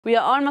We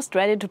are almost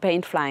ready to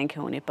paint Flying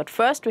Coney, but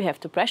first we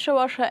have to pressure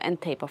wash her and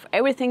tape off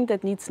everything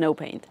that needs no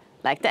paint,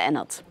 like the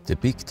anodes. The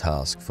big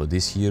task for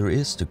this year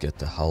is to get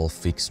the hull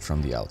fixed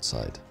from the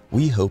outside.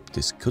 We hope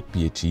this could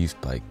be achieved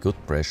by good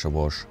pressure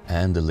wash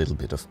and a little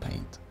bit of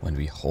paint. When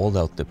we hauled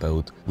out the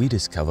boat, we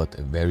discovered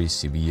a very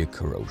severe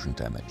corrosion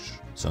damage.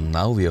 So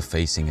now we are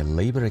facing a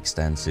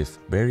labor-extensive,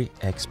 very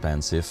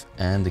expensive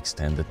and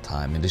extended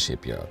time in the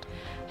shipyard.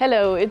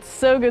 Hello, it's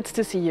so good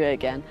to see you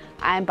again.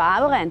 I'm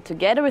Barbara and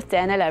together with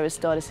Daniel I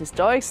restore this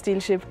historic steel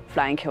ship,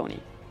 Flying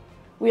Coney.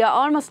 We are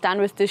almost done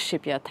with this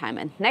shipyard time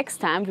and next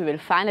time we will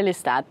finally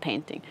start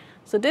painting.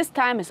 So this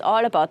time is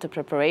all about the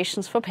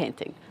preparations for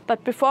painting.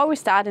 But before we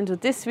start into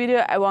this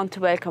video, I want to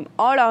welcome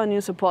all our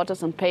new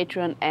supporters on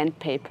Patreon and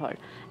PayPal.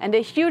 And a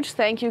huge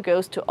thank you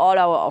goes to all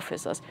our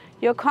officers.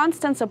 Your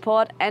constant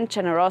support and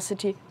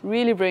generosity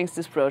really brings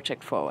this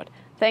project forward.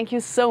 Thank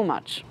you so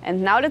much.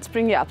 And now let's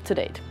bring you up to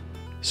date.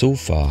 So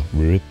far,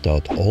 we ripped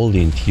out all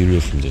the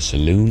interior from the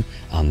saloon,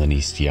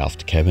 underneath the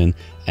aft cabin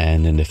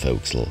and in the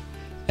forecastle,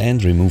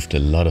 and removed a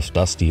lot of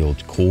dusty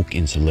old cork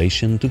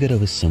insulation together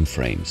with some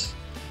frames.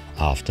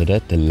 After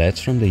that, the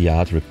lads from the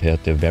yard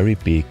repaired the very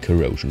big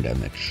corrosion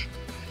damage.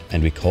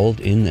 And we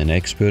called in an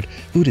expert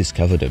who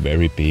discovered a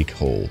very big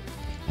hole.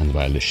 And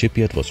while the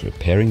shipyard was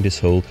repairing this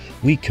hole,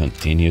 we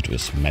continued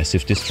with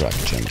massive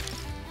destruction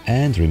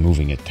and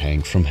removing a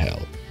tank from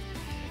hell.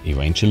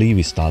 Eventually,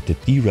 we started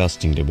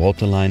derusting the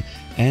waterline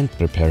and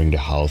preparing the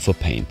hull for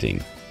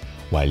painting.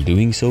 While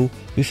doing so,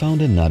 we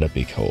found another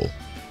big hole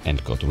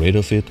and got rid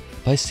of it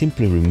by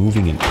simply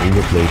removing an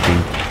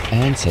overplating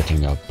and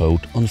setting our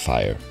boat on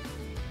fire.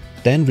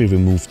 Then we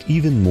removed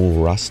even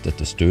more rust at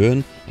the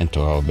stern, and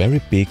to our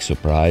very big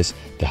surprise,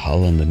 the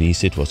hull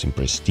underneath it was in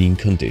pristine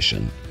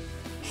condition.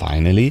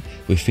 Finally,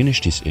 we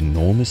finished this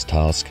enormous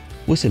task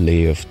with a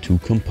layer of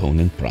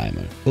 2-component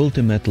primer.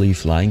 Ultimately,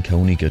 Flying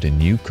Coney got a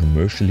new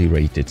commercially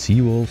rated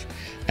seawolf,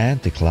 and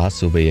the class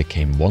surveyor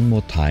came one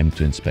more time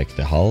to inspect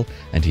the hull,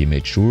 and he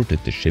made sure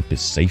that the ship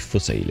is safe for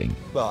sailing.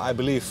 Well, I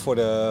believe for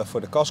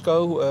the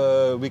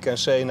casco, we can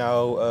say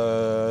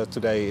now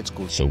today it's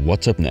good. So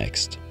what's up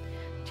next?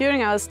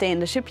 During our stay in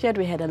the shipyard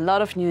we had a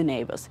lot of new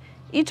neighbors.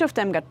 Each of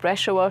them got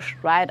pressure washed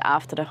right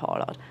after the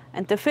haul out,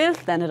 and the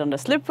filth landed on the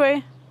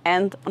slipway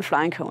and on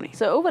Flying Coney.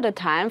 So over the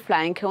time,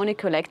 Flying Coney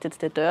collected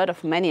the dirt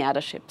of many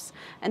other ships,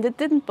 and it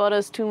didn't bother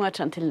us too much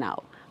until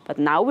now. But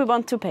now we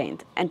want to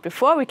paint, and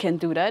before we can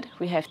do that,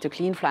 we have to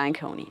clean Flying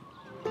Coney.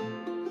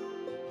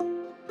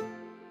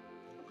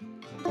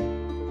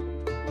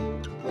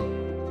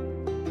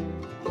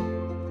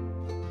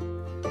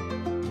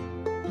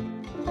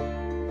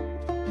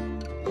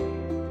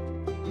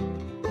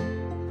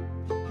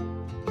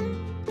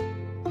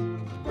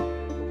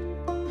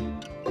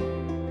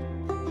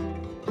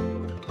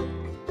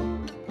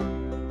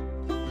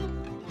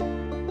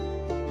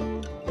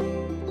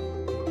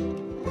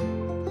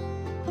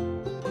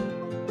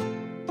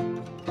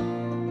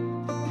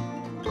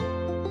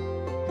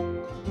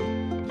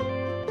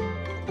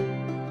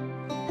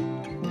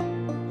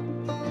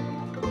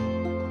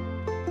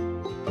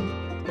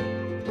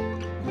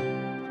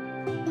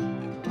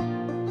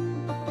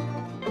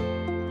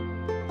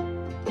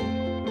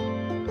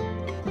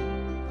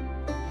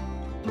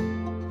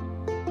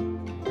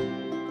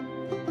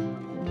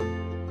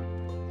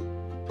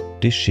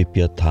 This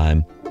shipyard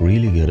time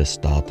really got us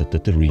started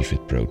at the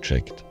refit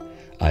project.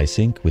 I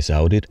think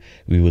without it,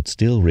 we would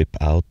still rip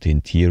out the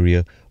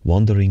interior,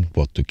 wondering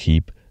what to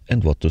keep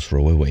and what to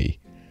throw away,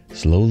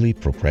 slowly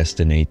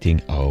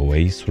procrastinating our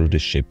way through the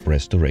ship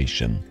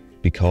restoration,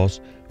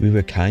 because we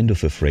were kind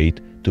of afraid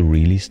to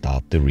really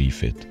start the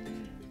refit.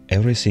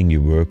 Everything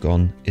you work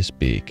on is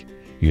big.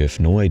 You have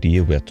no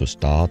idea where to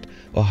start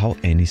or how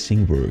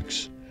anything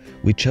works.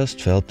 We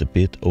just felt a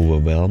bit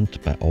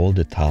overwhelmed by all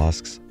the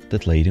tasks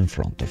that laid in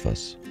front of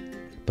us.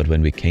 But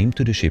when we came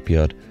to the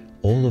shipyard,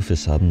 all of a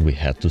sudden we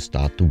had to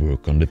start to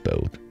work on the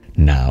boat.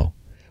 Now,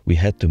 we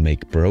had to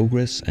make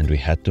progress and we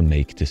had to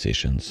make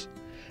decisions.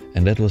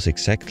 And that was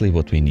exactly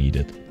what we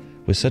needed.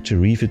 With such a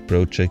refit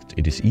project,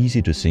 it is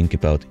easy to think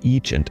about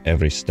each and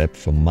every step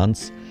for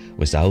months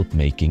without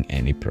making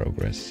any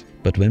progress.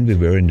 But when we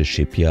were in the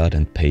shipyard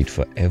and paid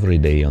for every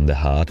day on the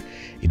hard,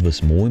 it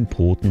was more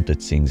important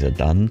that things are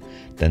done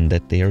than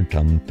that they are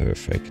done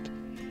perfect.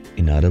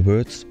 In other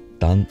words,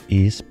 done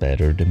is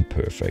better than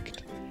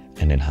perfect.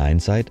 And in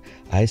hindsight,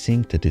 I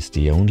think that is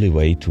the only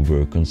way to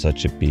work on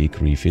such a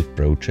big refit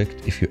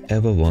project if you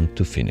ever want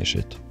to finish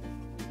it.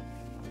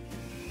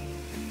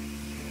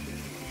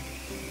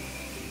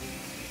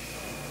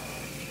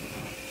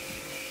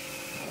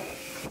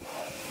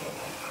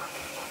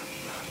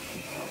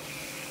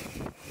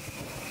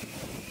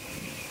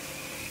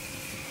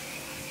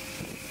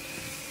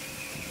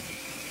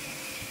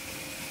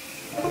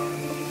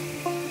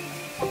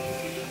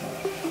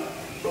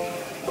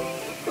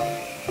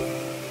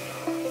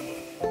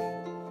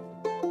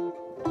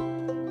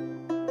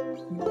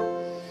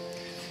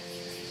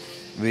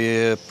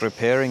 We're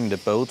preparing the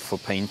boat for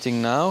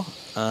painting now,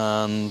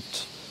 and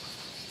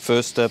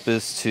first step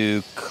is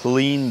to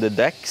clean the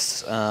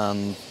decks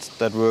and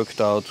that worked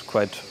out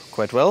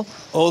quite well.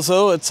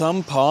 Also, at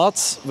some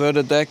parts where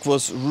the deck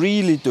was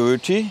really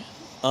dirty,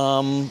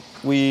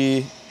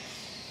 we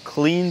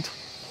cleaned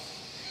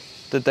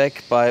the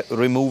deck by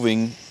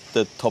removing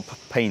the top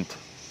paint.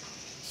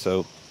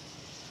 So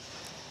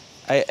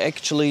I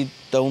actually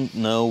don't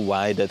know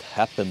why that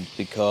happened,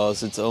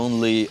 because it's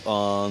only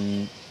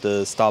on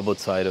the starboard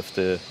side of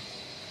the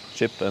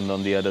ship, and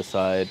on the other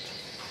side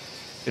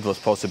it was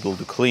possible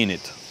to clean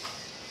it.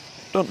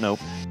 Don't know.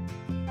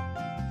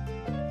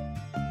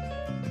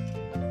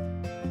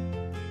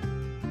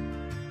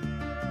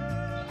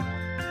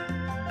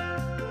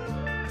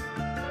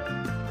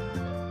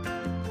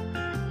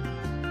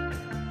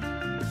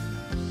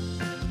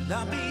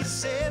 I'll be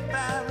saved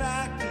by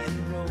rock and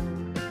roll.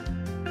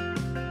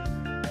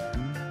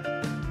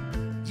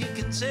 You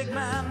can take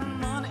my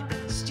money,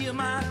 steal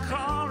my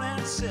car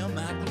and sell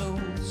my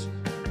clothes.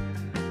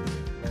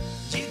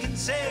 You can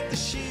take the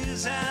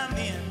shoes I'm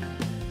in,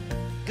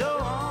 go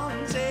on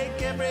and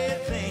take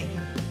everything.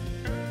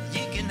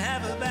 You can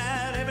have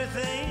about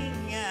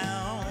everything I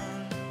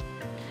own.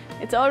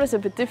 It's always a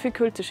bit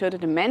difficult to show the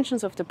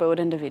dimensions of the boat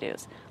in the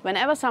videos.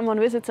 Whenever someone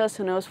visits us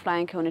who knows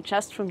Flying Coney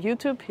just from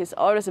YouTube, he's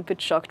always a bit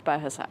shocked by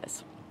her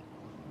size.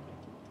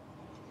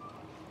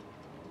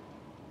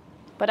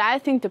 But I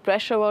think the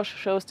pressure wash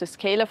shows the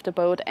scale of the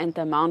boat and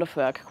the amount of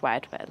work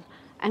quite well.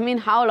 I mean,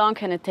 how long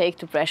can it take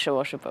to pressure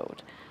wash a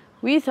boat?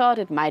 We thought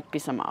it might be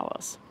some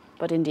hours,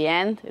 but in the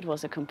end it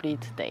was a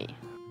complete day.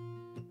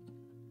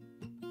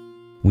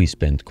 We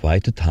spent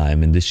quite a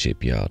time in the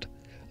shipyard.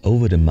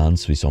 Over the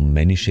months we saw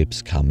many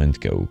ships come and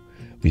go.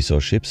 We saw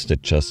ships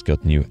that just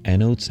got new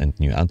anodes and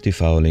new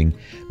anti-fouling.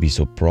 We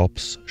saw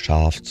props,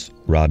 shafts,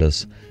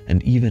 rudders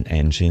and even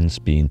engines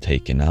being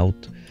taken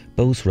out,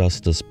 both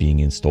rusters being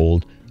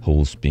installed,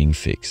 holes being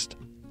fixed.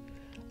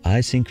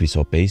 I think we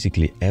saw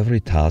basically every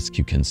task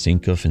you can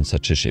think of in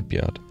such a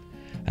shipyard,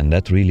 and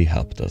that really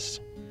helped us.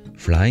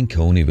 Flying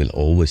Coney will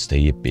always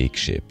stay a big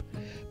ship,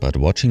 but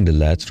watching the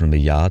lads from the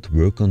yard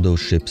work on those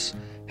ships,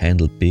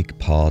 handle big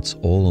parts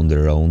all on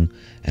their own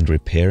and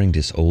repairing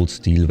these old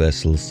steel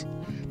vessels,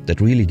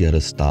 that really got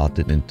us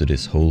started into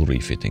this whole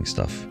refitting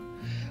stuff.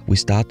 We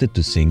started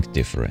to think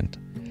different.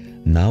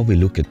 Now we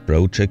look at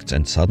projects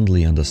and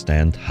suddenly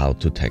understand how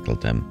to tackle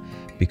them,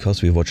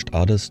 because we watched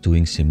others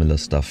doing similar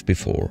stuff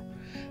before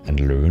and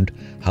learned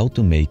how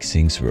to make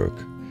things work.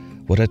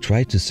 What I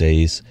try to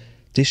say is,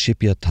 this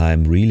shipyard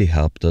time really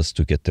helped us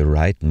to get the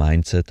right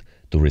mindset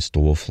to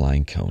restore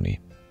Flying Coney.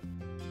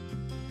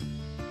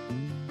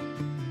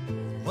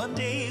 One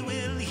day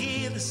we'll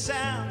hear the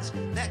sounds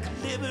that can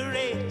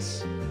liberate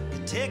us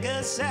and take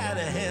us out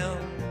of hell.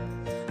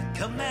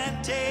 Come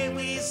that day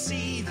we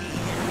see the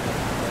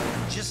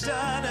end. Just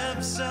start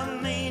up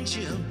some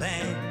angel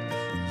band,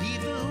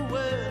 leave the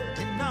world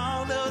and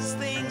all those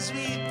things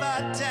we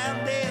fought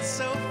down there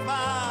so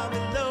far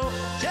below.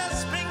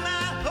 Just bring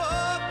my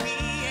whole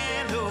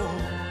piano,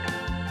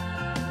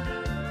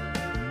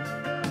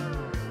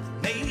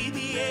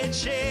 maybe a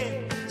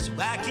chair, so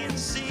I can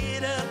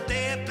sit up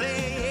there,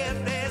 play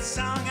every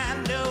song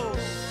I know.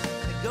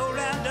 Go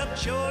round up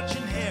George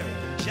and Harry,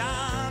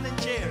 John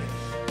and Jerry,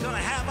 gonna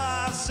have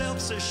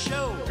ourselves a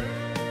show.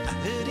 I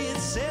heard it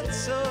said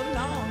so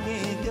long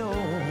ago.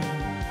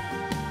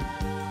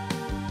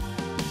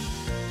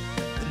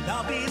 And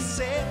I'll be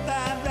saved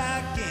by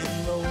rock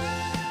and roll.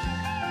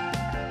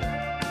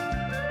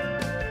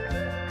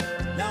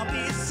 And I'll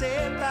be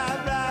saved by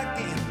rock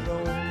and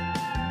roll.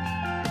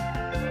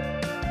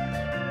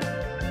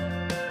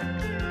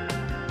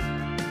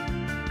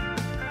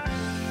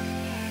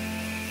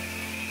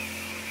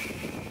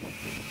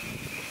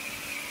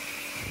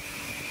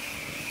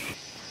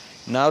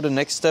 Now the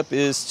next step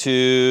is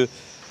to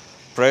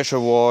pressure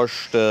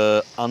wash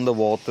the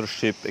underwater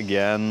ship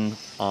again,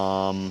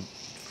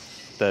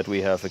 that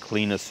we have a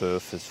cleaner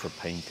surface for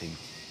painting,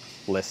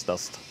 less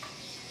dust.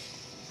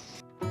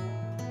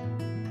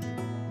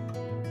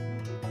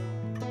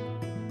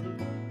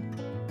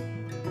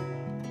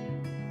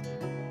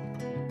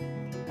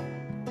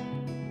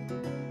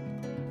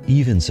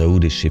 Even so,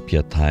 the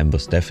shipyard time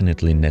was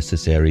definitely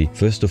necessary,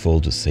 first of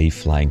all to save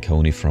Flying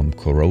Coney from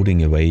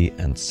corroding away,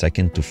 and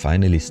second to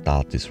finally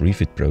start this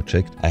refit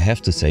project. I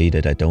have to say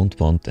that I don't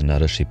want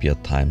another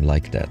shipyard time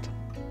like that.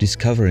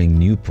 Discovering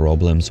new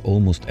problems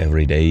almost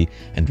every day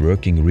and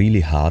working really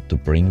hard to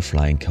bring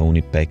Flying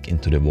Coney back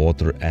into the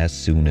water as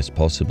soon as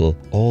possible,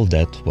 all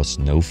that was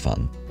no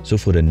fun. So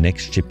for the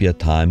next shipyard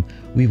time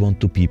we want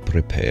to be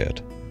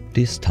prepared.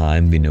 This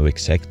time we know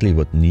exactly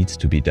what needs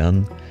to be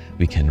done.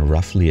 We can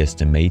roughly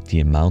estimate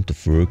the amount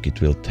of work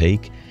it will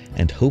take,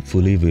 and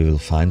hopefully we will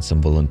find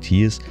some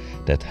volunteers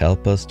that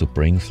help us to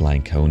bring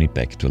Flying Coney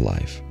back to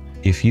life.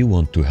 If you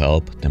want to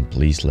help, then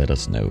please let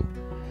us know.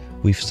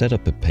 We've set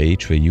up a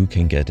page where you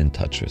can get in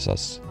touch with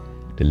us.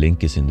 The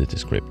link is in the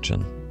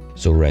description.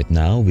 So right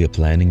now we are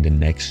planning the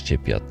next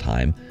shipyard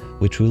time,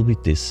 which will be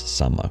this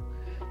summer,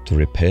 to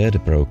repair the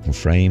broken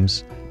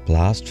frames,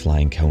 blast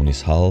Flying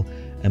Coney's hull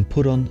and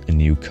put on a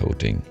new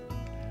coating.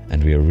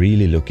 And we are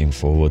really looking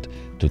forward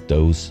to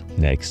those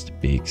next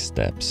big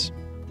steps.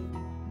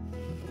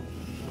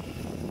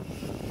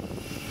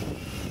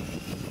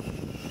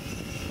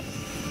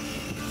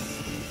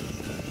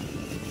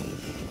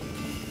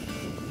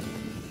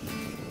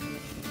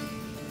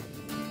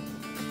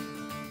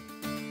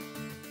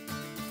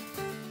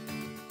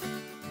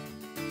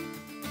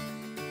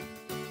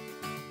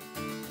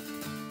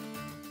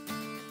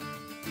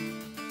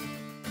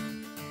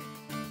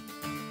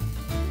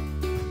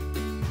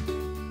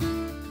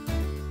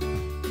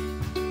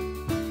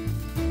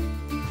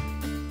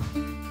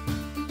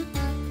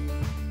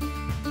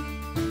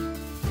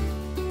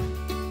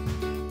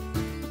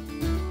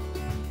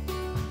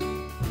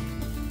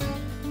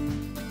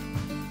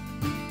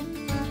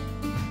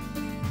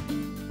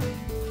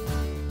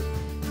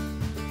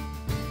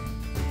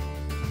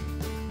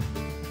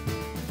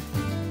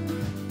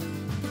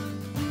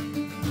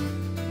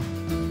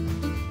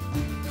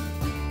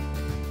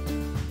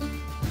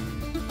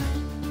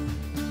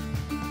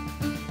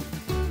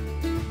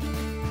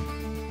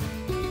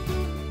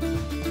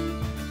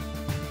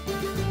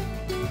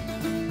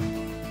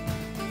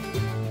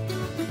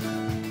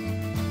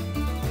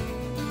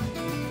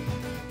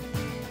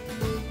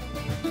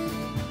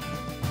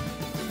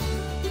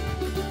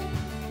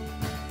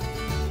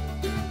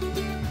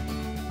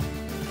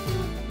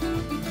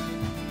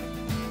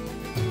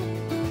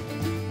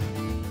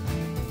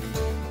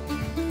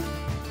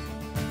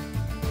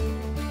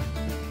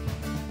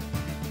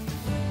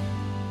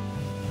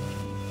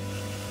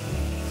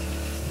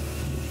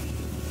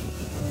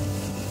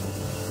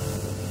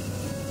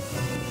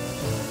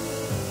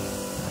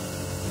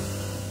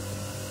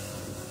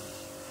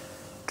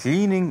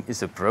 Cleaning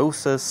is a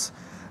process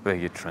where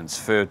you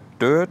transfer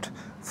dirt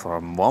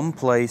from one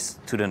place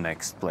to the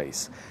next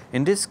place.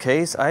 In this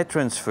case, I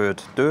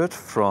transferred dirt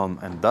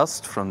and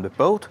dust from the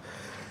boat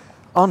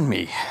on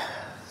me.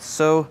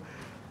 So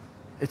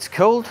it's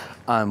cold,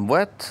 I'm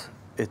wet,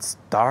 it's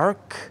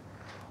dark,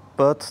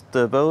 but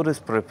the boat is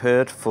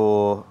prepared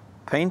for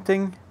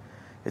painting.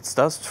 It's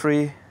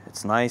dust-free,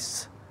 it's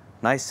nice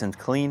and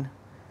clean.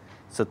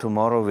 So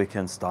tomorrow we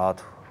can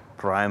start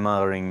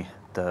primering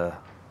the...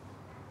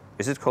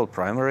 Is it called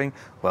primering?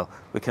 Well,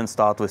 we can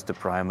start with the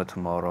primer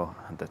tomorrow,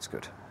 and that's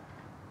good.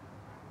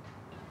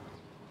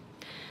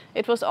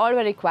 It was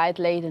already quite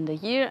late in the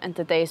year and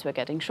the days were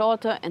getting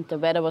shorter and the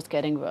weather was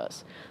getting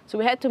worse. So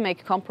we had to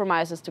make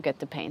compromises to get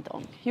the paint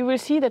on. You will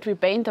see that we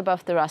paint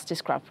above the rusty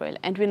scrub rail,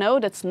 and we know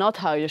that's not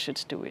how you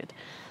should do it.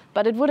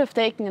 But it would have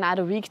taken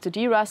another week to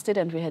derust it,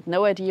 and we had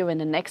no idea when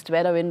the next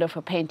weather window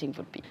for painting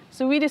would be.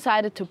 So we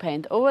decided to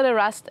paint over the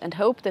rust and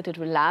hope that it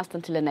will last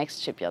until the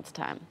next shipyard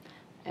time.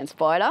 And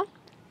spoiler,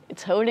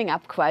 it's holding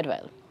up quite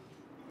well.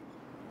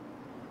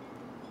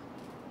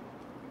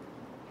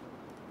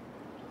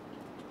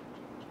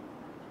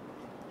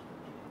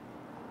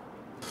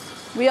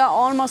 We are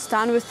almost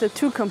done with the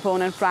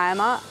 2-component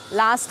primer.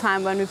 Last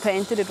time when we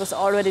painted it was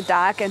already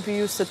dark and we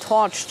used a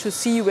torch to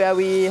see where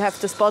we have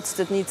the spots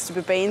that needs to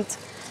be painted.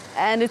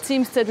 And it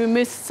seems that we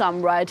missed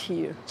some right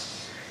here.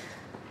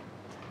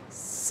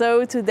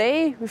 So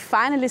today we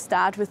finally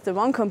start with the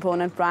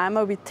 1-component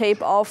primer. We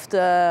tape off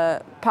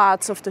the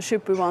parts of the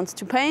ship we want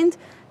to paint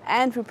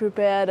and we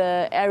prepare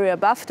the area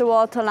above the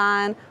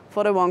waterline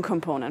for the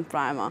 1-component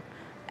primer.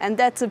 And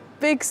that's a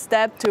big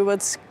step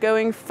towards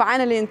going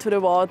finally into the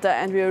water,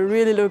 and we are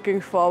really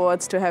looking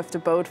forward to have the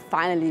boat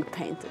finally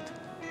painted.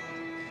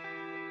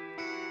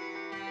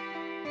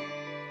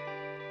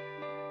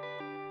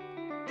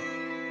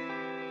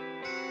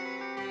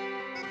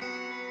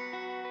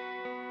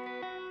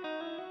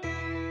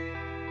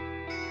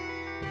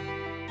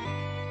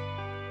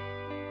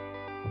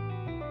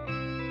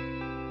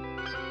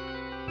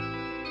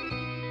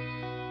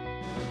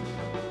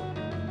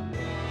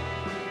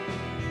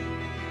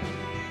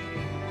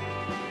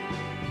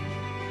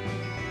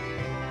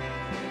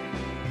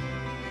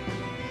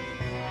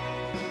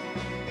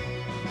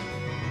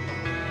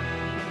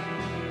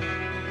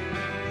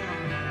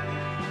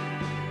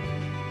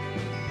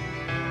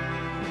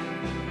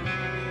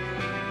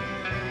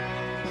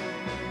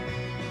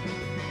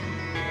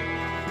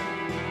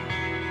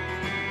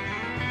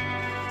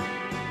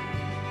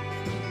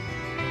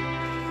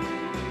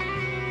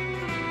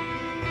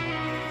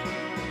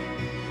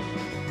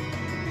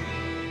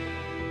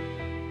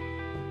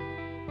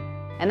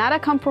 Another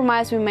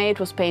compromise we made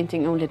was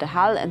painting only the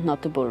hull and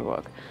not the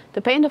bulwark.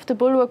 The paint of the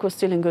bulwark was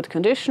still in good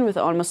condition with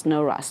almost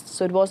no rust,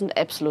 so it wasn't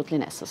absolutely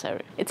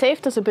necessary. It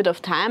saved us a bit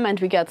of time and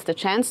we got the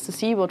chance to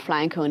see what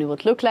Flying Coney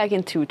would look like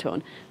in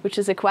two-tone, which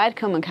is a quite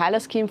common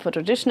color scheme for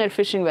traditional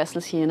fishing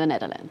vessels here in the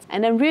Netherlands.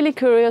 And I'm really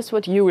curious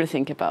what you will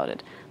think about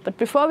it. But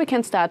before we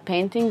can start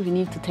painting, we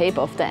need to tape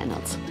off the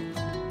anodes.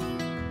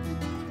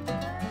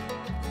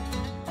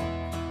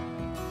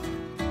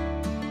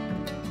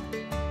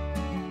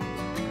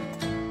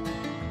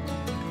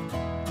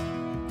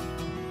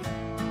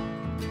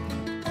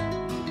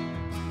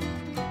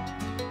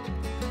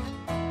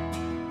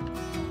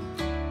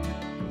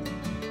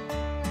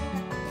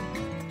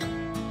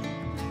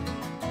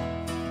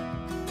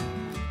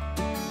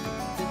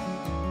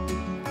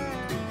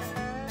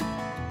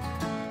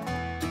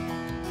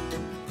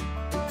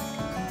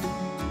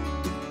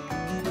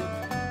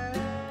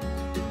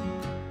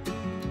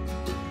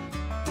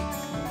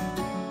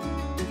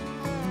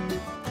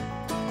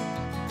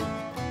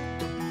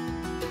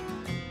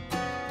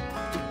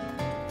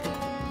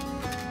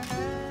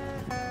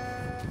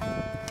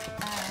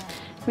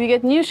 We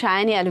get new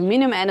shiny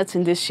aluminium anodes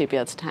in this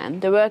shipyard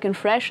time. They work in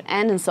fresh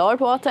and in salt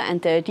water,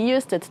 and the idea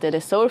is that they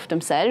dissolve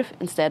themselves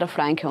instead of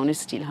Flying Coney's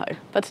steel hull.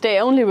 But they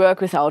only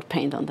work without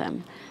paint on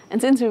them.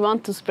 And since we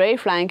want to spray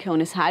Flying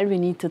Coney's hull, we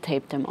need to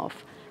tape them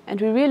off. And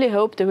we really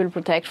hope they will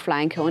protect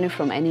Flying Coney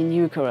from any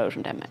new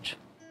corrosion damage.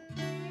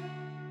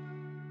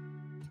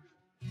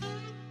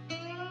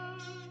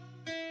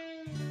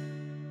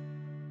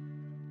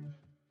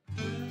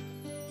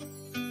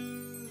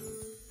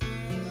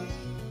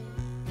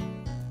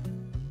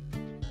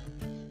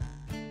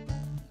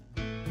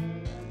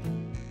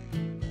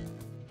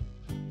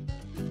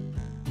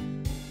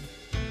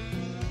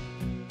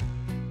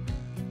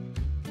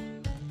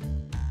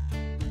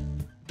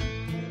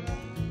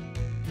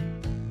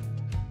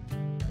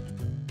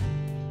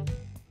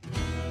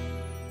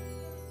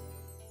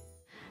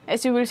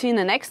 As you will see in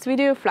the next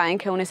video, Flying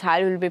Coney's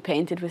hull will be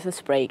painted with a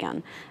spray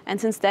gun. And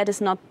since that is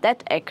not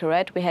that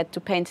accurate, we had to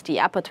paint the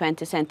upper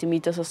 20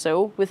 centimeters or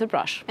so with a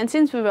brush. And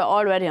since we were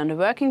already on the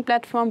working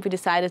platform, we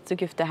decided to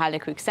give the hull a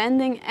quick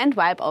sanding and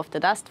wipe off the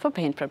dust for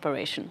paint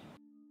preparation.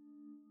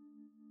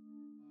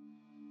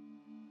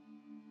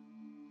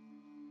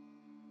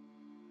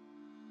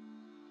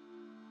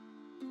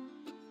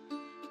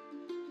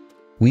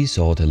 We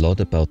thought a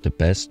lot about the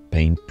best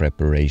paint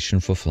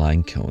preparation for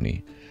Flying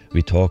Coney.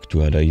 We talked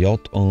to other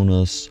yacht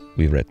owners,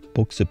 we read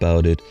books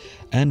about it,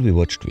 and we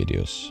watched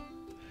videos.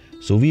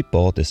 So we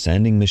bought a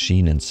sanding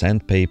machine and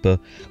sandpaper,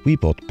 we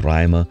bought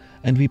primer,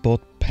 and we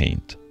bought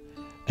paint.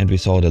 And we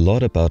thought a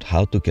lot about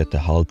how to get the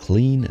hull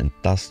clean and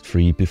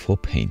dust-free before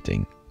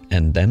painting.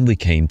 And then we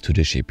came to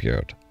the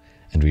shipyard,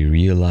 and we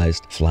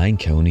realized Flying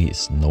Coney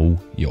is no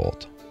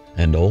yacht.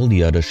 And all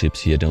the other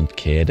ships here don't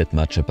care that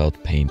much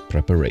about paint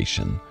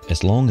preparation.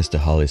 As long as the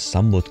hull is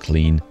somewhat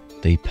clean,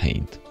 they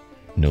paint.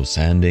 No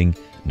sanding,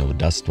 no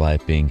dust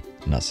wiping,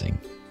 nothing.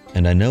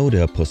 And I know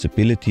there are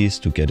possibilities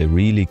to get a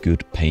really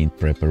good paint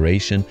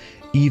preparation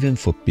even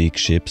for big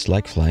ships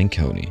like Flying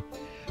Coney.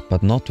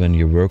 But not when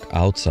you work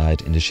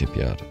outside in the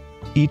shipyard.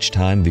 Each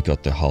time we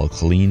got the hull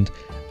cleaned,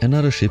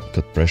 another ship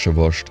got pressure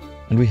washed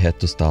and we had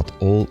to start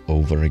all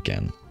over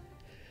again.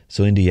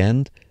 So in the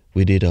end,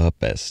 we did our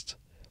best.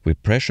 We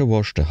pressure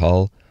washed the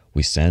hull,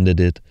 we sanded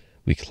it,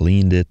 we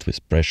cleaned it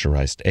with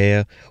pressurized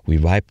air, we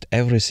wiped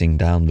everything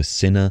down with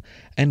thinner,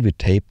 and we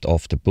taped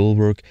off the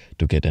bulwark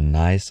to get a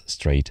nice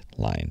straight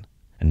line.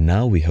 And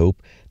now we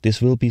hope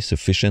this will be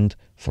sufficient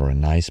for a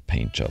nice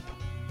paint job.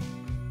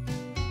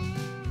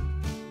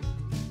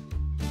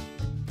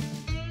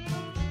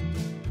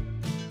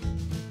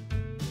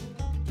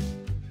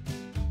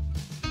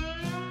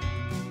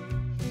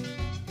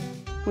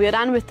 We are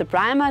done with the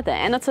primer, the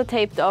anodes are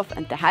taped off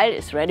and the hull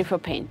is ready for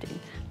painting.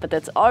 But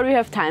that's all we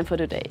have time for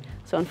today.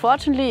 So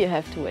unfortunately you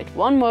have to wait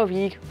one more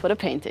week for the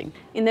painting.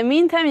 In the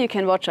meantime you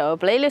can watch our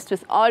playlist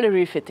with all the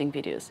refitting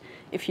videos.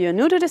 If you are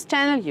new to this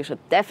channel, you should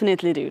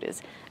definitely do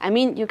this. I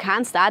mean, you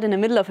can't start in the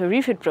middle of a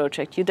refit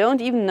project, you don't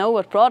even know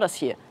what brought us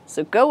here.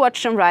 So go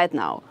watch them right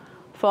now.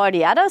 For all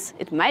the others,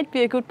 it might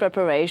be a good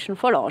preparation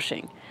for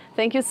launching.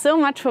 Thank you so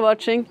much for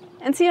watching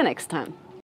and see you next time.